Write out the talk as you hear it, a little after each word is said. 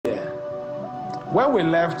When we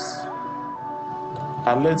left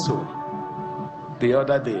Aleto the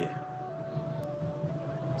other day,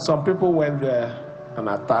 some people went there and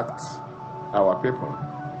attacked our people.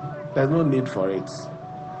 There's no need for it.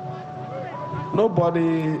 Nobody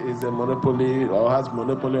is a monopoly or has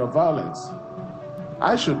monopoly of violence.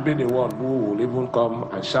 I should be the one who will even come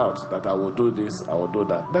and shout that I will do this, I will do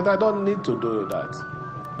that. But I don't need to do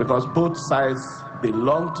that because both sides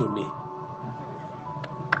belong to me.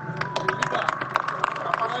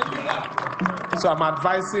 So I'm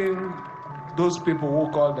advising those people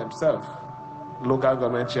who call themselves local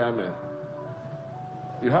government chairmen.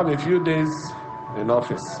 You have a few days in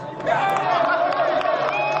office.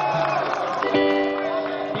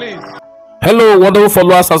 Please. Hello, wonderful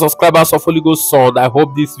followers and subscribers of Holy Ghost Son. I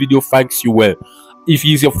hope this video finds you well. If it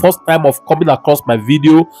is your first time of coming across my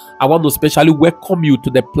video, I want to especially welcome you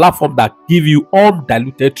to the platform that give you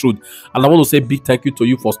undiluted truth. And I want to say big thank you to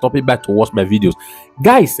you for stopping by to watch my videos.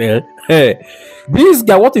 Guys, this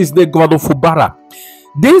guy, what is the Governor Fubara?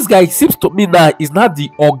 This guy seems to me now is not the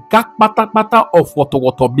Ogak Pata of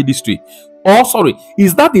Water Ministry. Oh, sorry,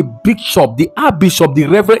 is that the bishop, the Archbishop, the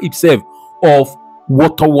Reverend himself of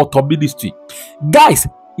Water Ministry. Guys,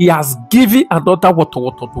 he has given another water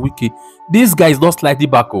to Wike. This guy is not slightly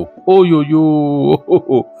back. Oh, yo.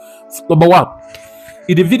 Number one,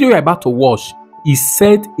 in the video you're about to watch, he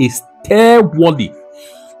sent a stare warning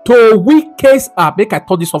to Wike's app. Make I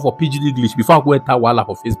turn this off for pidgin English before I go enter Wala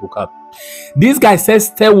for Facebook app. This guy says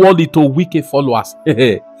stare warning to Wike followers.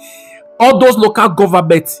 All those local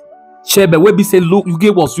government chairmen when we say look,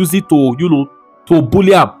 Wike was using to to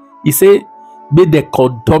bully him. He said may they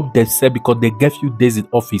conduct themselves because they get few days in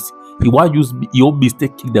office. He want use your own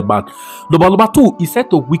mistake kick the man. Number two, he said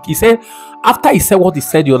to Wike, he said after he said what he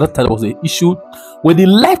said the other time was an issue when he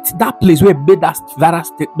left that place where he made that viral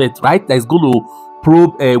statement, right? That is going to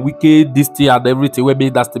probe Wike this thing and everything. Where he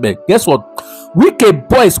made that statement. Guess what? Wike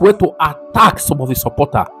boys went to attack some of his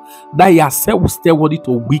supporters. Now he has said we still want it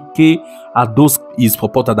to Wike and those his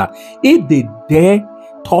supporters that if they dare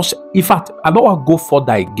touch, in fact, I don't want to go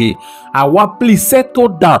further again. I want please settle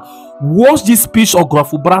down. Watch this speech of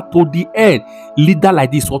Fubara to the end. Leader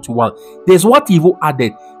like this, what you want. There's what he even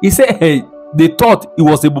added. He said, hey, they thought he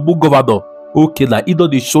was a Bubu governor. Okay, now either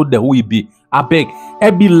they showed them who he be. I beg,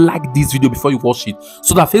 help me like this video before you watch it,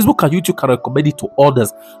 so that Facebook and YouTube can recommend it to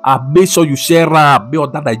others. And make sure you share it. Make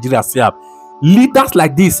other Nigerians see it. Leaders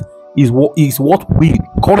like this is what we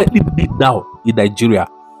currently need now in Nigeria.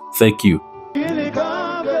 Thank you.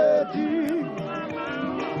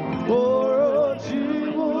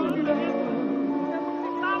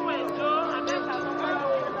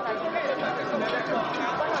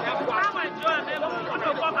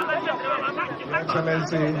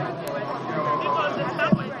 Excellency,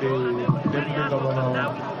 the Deputy Governor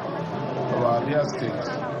of our dear state,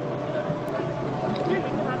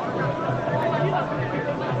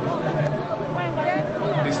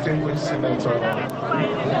 distinguished Senator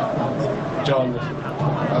John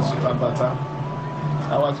Asutambata,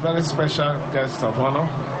 our very special guest of honor,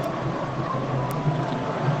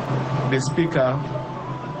 the Speaker,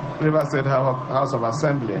 River State House of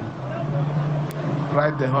Assembly,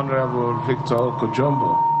 Right, the Honorable Victor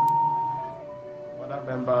Kujombo, other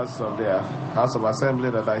members of the House of Assembly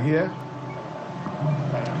that are here,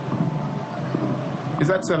 His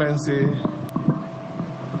Excellency,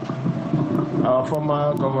 our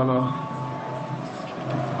former governor,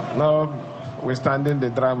 now we're standing the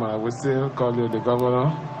drama, we still call you the governor,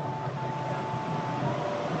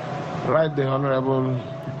 Right, the Honorable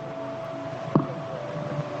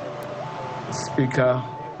Speaker,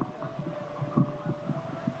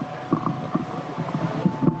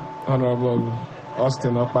 Honorable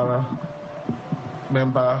Austin Opara,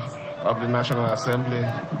 member of the National Assembly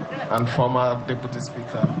and former Deputy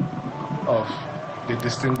Speaker of the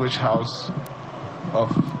distinguished House of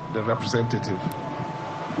the Representative.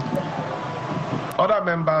 Other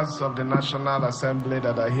members of the National Assembly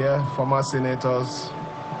that are here, former senators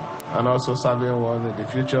and also serving one in the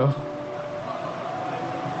future,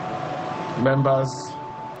 members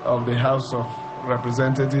of the House of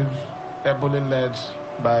Representatives, ably led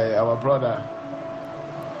by our brother,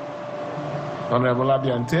 Honorable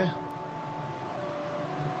Thier,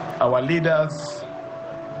 our leaders,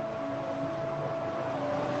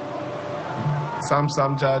 Sam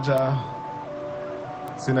Jaja,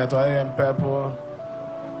 Senator A.M. Purple,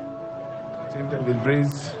 Tim David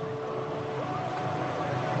Breeze.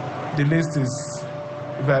 The list is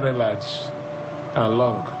very large and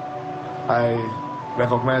long. I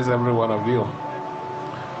recognize every one of you.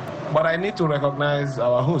 But I need to recognize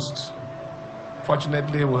our hosts.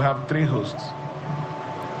 Fortunately, we have 3 hosts.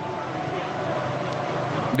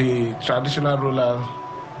 the traditional ruler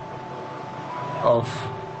of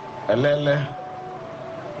Elele,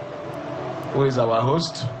 who is our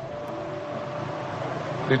host,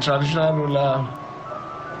 the traditional ruler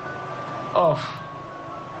of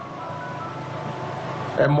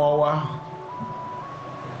Emowa,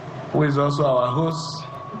 who is also our host,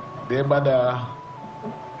 the Ebada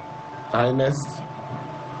Highness,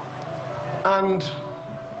 and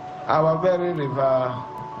our very river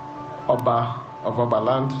Oba of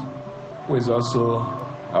Obaland, who is also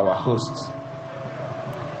our host.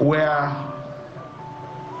 We are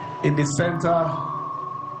in the center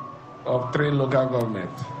of 3 local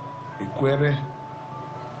governments, Ikwere,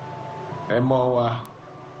 Emowa,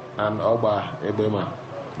 and Oba Ebema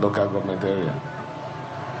local government area.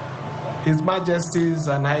 His Majesties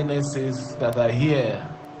and Highnesses that are here,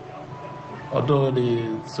 although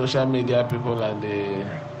the social media people and they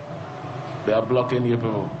are blocking you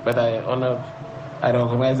people, but I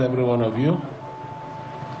recognize every one of you.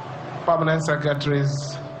 Permanent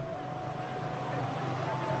secretaries,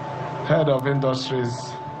 head of industries,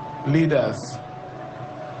 leaders.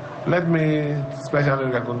 Let me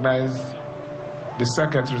especially recognize the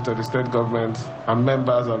secretary to the state government and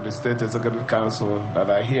members of the state executive council that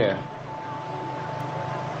are here.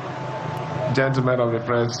 Gentlemen of the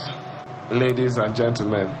press, ladies and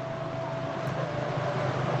gentlemen.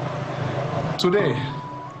 Today,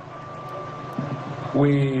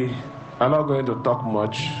 we are not going to talk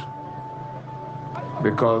much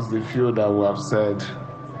because the few that we have said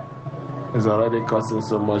is already causing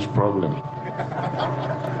so much problem.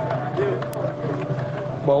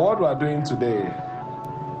 But what we are doing today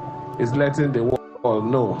is letting the world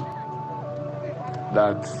know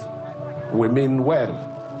that we mean well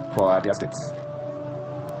for our states.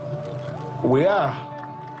 We are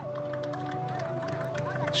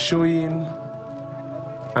showing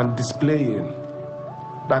and displaying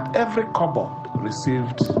that every kobo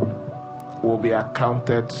received will be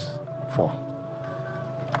accounted for.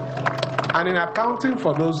 And in accounting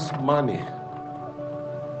for those money,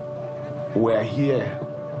 we are here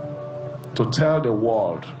to tell the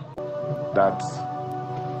world that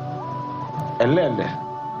Elele,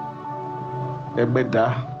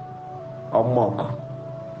 Ebeda, Omok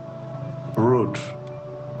road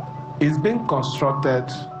is being constructed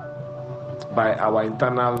by our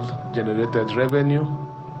internal generated revenue,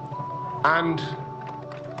 and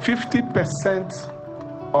 50%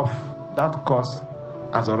 of that cost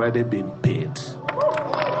has already been paid.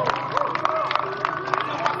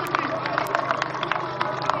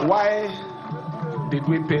 Why did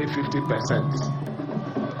we pay 50%?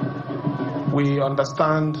 We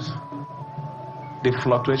understand the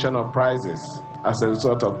fluctuation of prices as a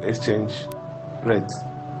result of exchange rates,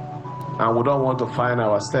 and we don't want to find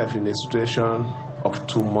ourselves in a situation of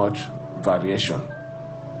too much variation.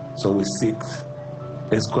 So we seek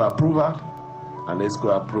ESCO approval, and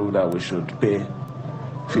ESCO approved that we should pay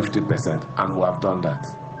 50%, and we have done that.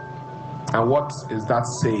 And what is that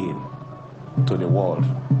saying to the world?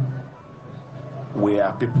 We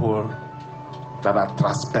are people that are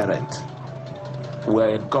transparent. We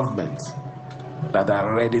are a government that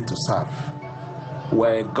are ready to serve. We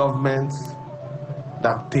are a government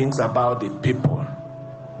that thinks about the people.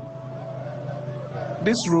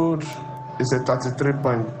 This road is a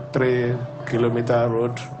 33.3 kilometer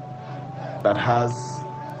road that has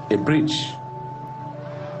a bridge.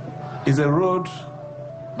 It's a road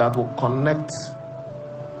that will connect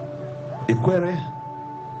Ikwere,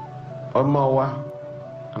 Omawa,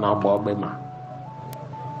 and Abobema.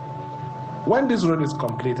 When this road is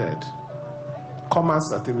completed,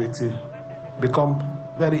 commerce activity become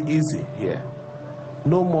very easy here.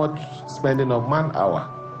 No more spending of man-hour,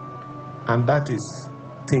 and that is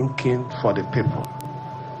thinking for the people,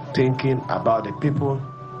 thinking about the people,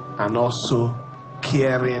 and also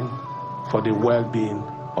caring for the well-being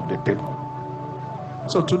of the people.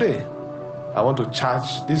 So today, I want to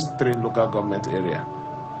charge these 3 local government areas.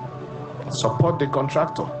 Support the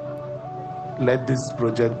contractor. Let this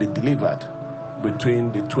project be delivered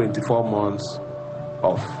between the 24 months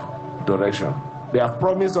of duration. They have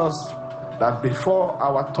promised us that before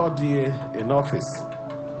our 3rd year in office,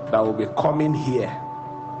 that will be coming here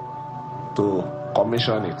to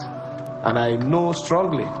commission it. And I know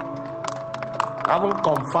strongly, I haven't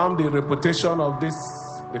confirmed the reputation of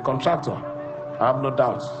the contractor. I have no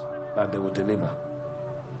doubt that they will deliver.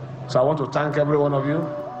 So I want to thank every one of you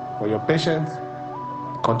for your patience.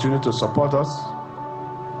 Continue to support us.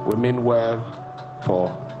 We mean well for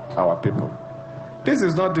our people. This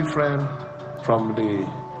is not different from the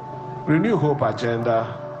Renew Hope agenda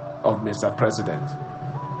of Mr. President.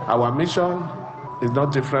 Our mission is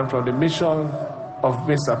not different from the mission of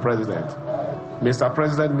Mr. President. Mr.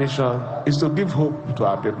 President's mission is to give hope to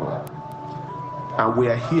our people. And we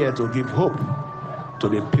are here to give hope to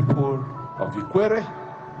the people of Ikwere,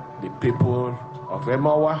 the people of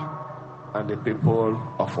Emowa, and the people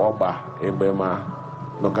of Oba, Ebema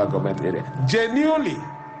local government area. Genuinely,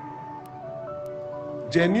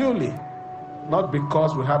 not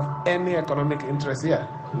because we have any economic interest here,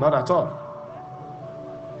 not at all.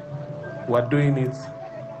 We're doing it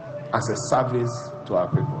as a service to our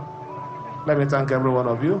people. Let me thank every one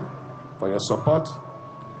of you for your support.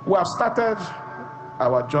 We have started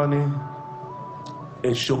our journey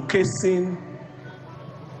in showcasing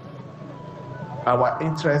our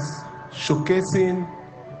interests, showcasing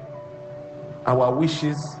our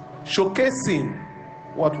wishes, showcasing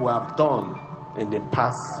what we have done in the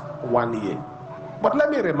past 1 year. But let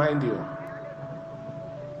me remind you,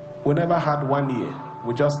 we never had 1 year.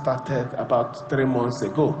 We just started about 3 months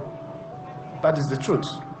ago. That is the truth.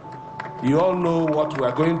 You all know what we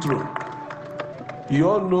are going through. You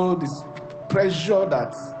all know this pressure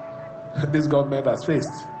that this government has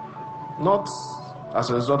faced, not as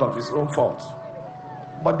a result of its own fault.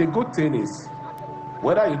 But the good thing is,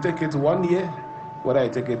 whether you take it 1 year, whether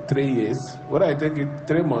you take it 3 years, whether you take it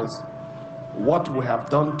 3 months, what we have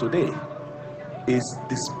done today is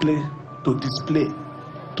display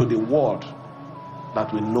to the world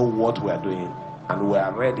that we know what we are doing and we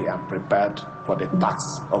are ready and prepared for the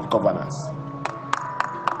task of governance.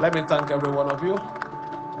 Let me thank every one of you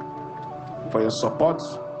for your support.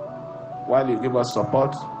 While you give us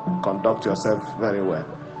support, conduct yourself very well.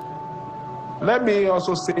 Let me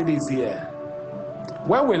also say this here.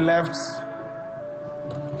 When we left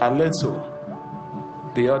Aleto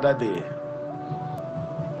the other day,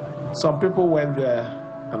 some people went there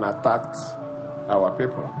and attacked our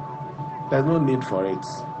people. There's no need for it.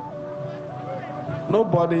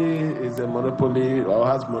 Nobody is a monopoly or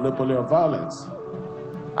has monopoly of violence.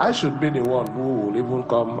 I should be the one who will even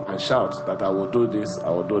come and shout that I will do this, I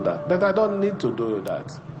will do that. But I don't need to do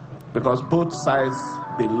that because both sides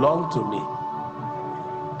belong to me.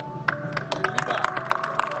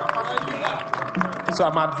 So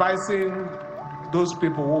I'm advising those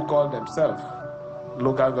people who call themselves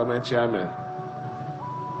local government chairmen.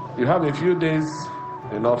 You have a few days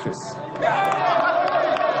in office.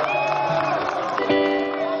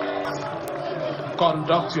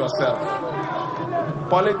 Conduct yourself.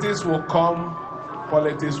 Politics will come,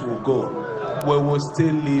 politics will go. We will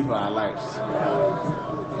still live our lives.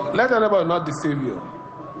 Let anybody not deceive you.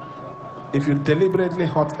 If you deliberately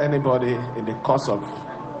hurt anybody in the course of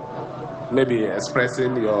maybe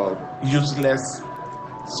expressing your useless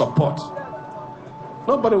support,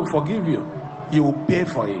 nobody will forgive you. You will pay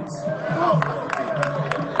for it.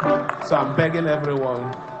 So I'm begging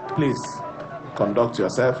everyone, please conduct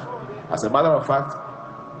yourself. As a matter of fact,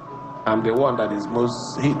 I'm the one that is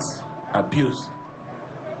most hit, abused.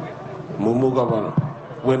 Mumu governor,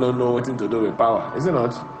 we don't know what to do with power, is it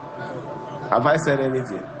not? Have I said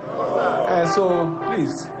anything? So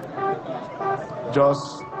please,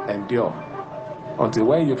 just endure until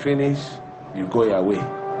when you finish, you go your way.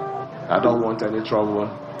 I don't want any trouble.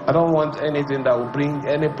 I don't want anything that will bring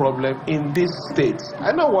any problem in this state.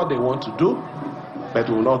 I know what they want to do, but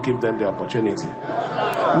we will not give them the opportunity.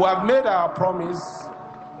 We have made our promise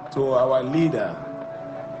to our leader,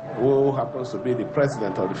 who happens to be the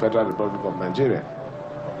President of the Federal Republic of Nigeria,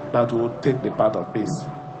 that we will take the path of peace.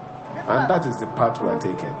 And that is the path we are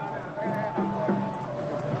taking.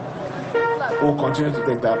 We will continue to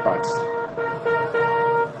take that path.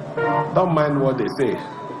 Don't mind what they say.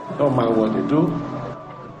 Don't mind what they do.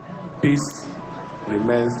 Peace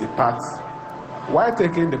remains the path. While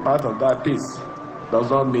taking the path of that peace does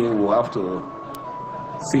not mean we'll have to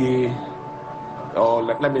see, or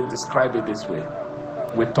let me describe it this way.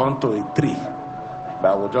 We turn to a tree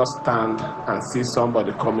that will just stand and see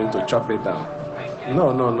somebody coming to chop it down.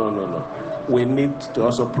 No. We need to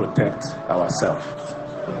also protect ourselves.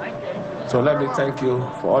 So let me thank you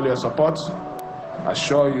for all your support. I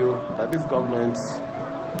assure you that this government,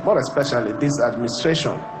 more especially this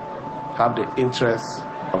administration, have the interests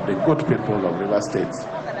of the good people of Rivers State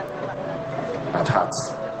at heart.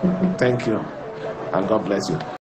 Thank you, and God bless you.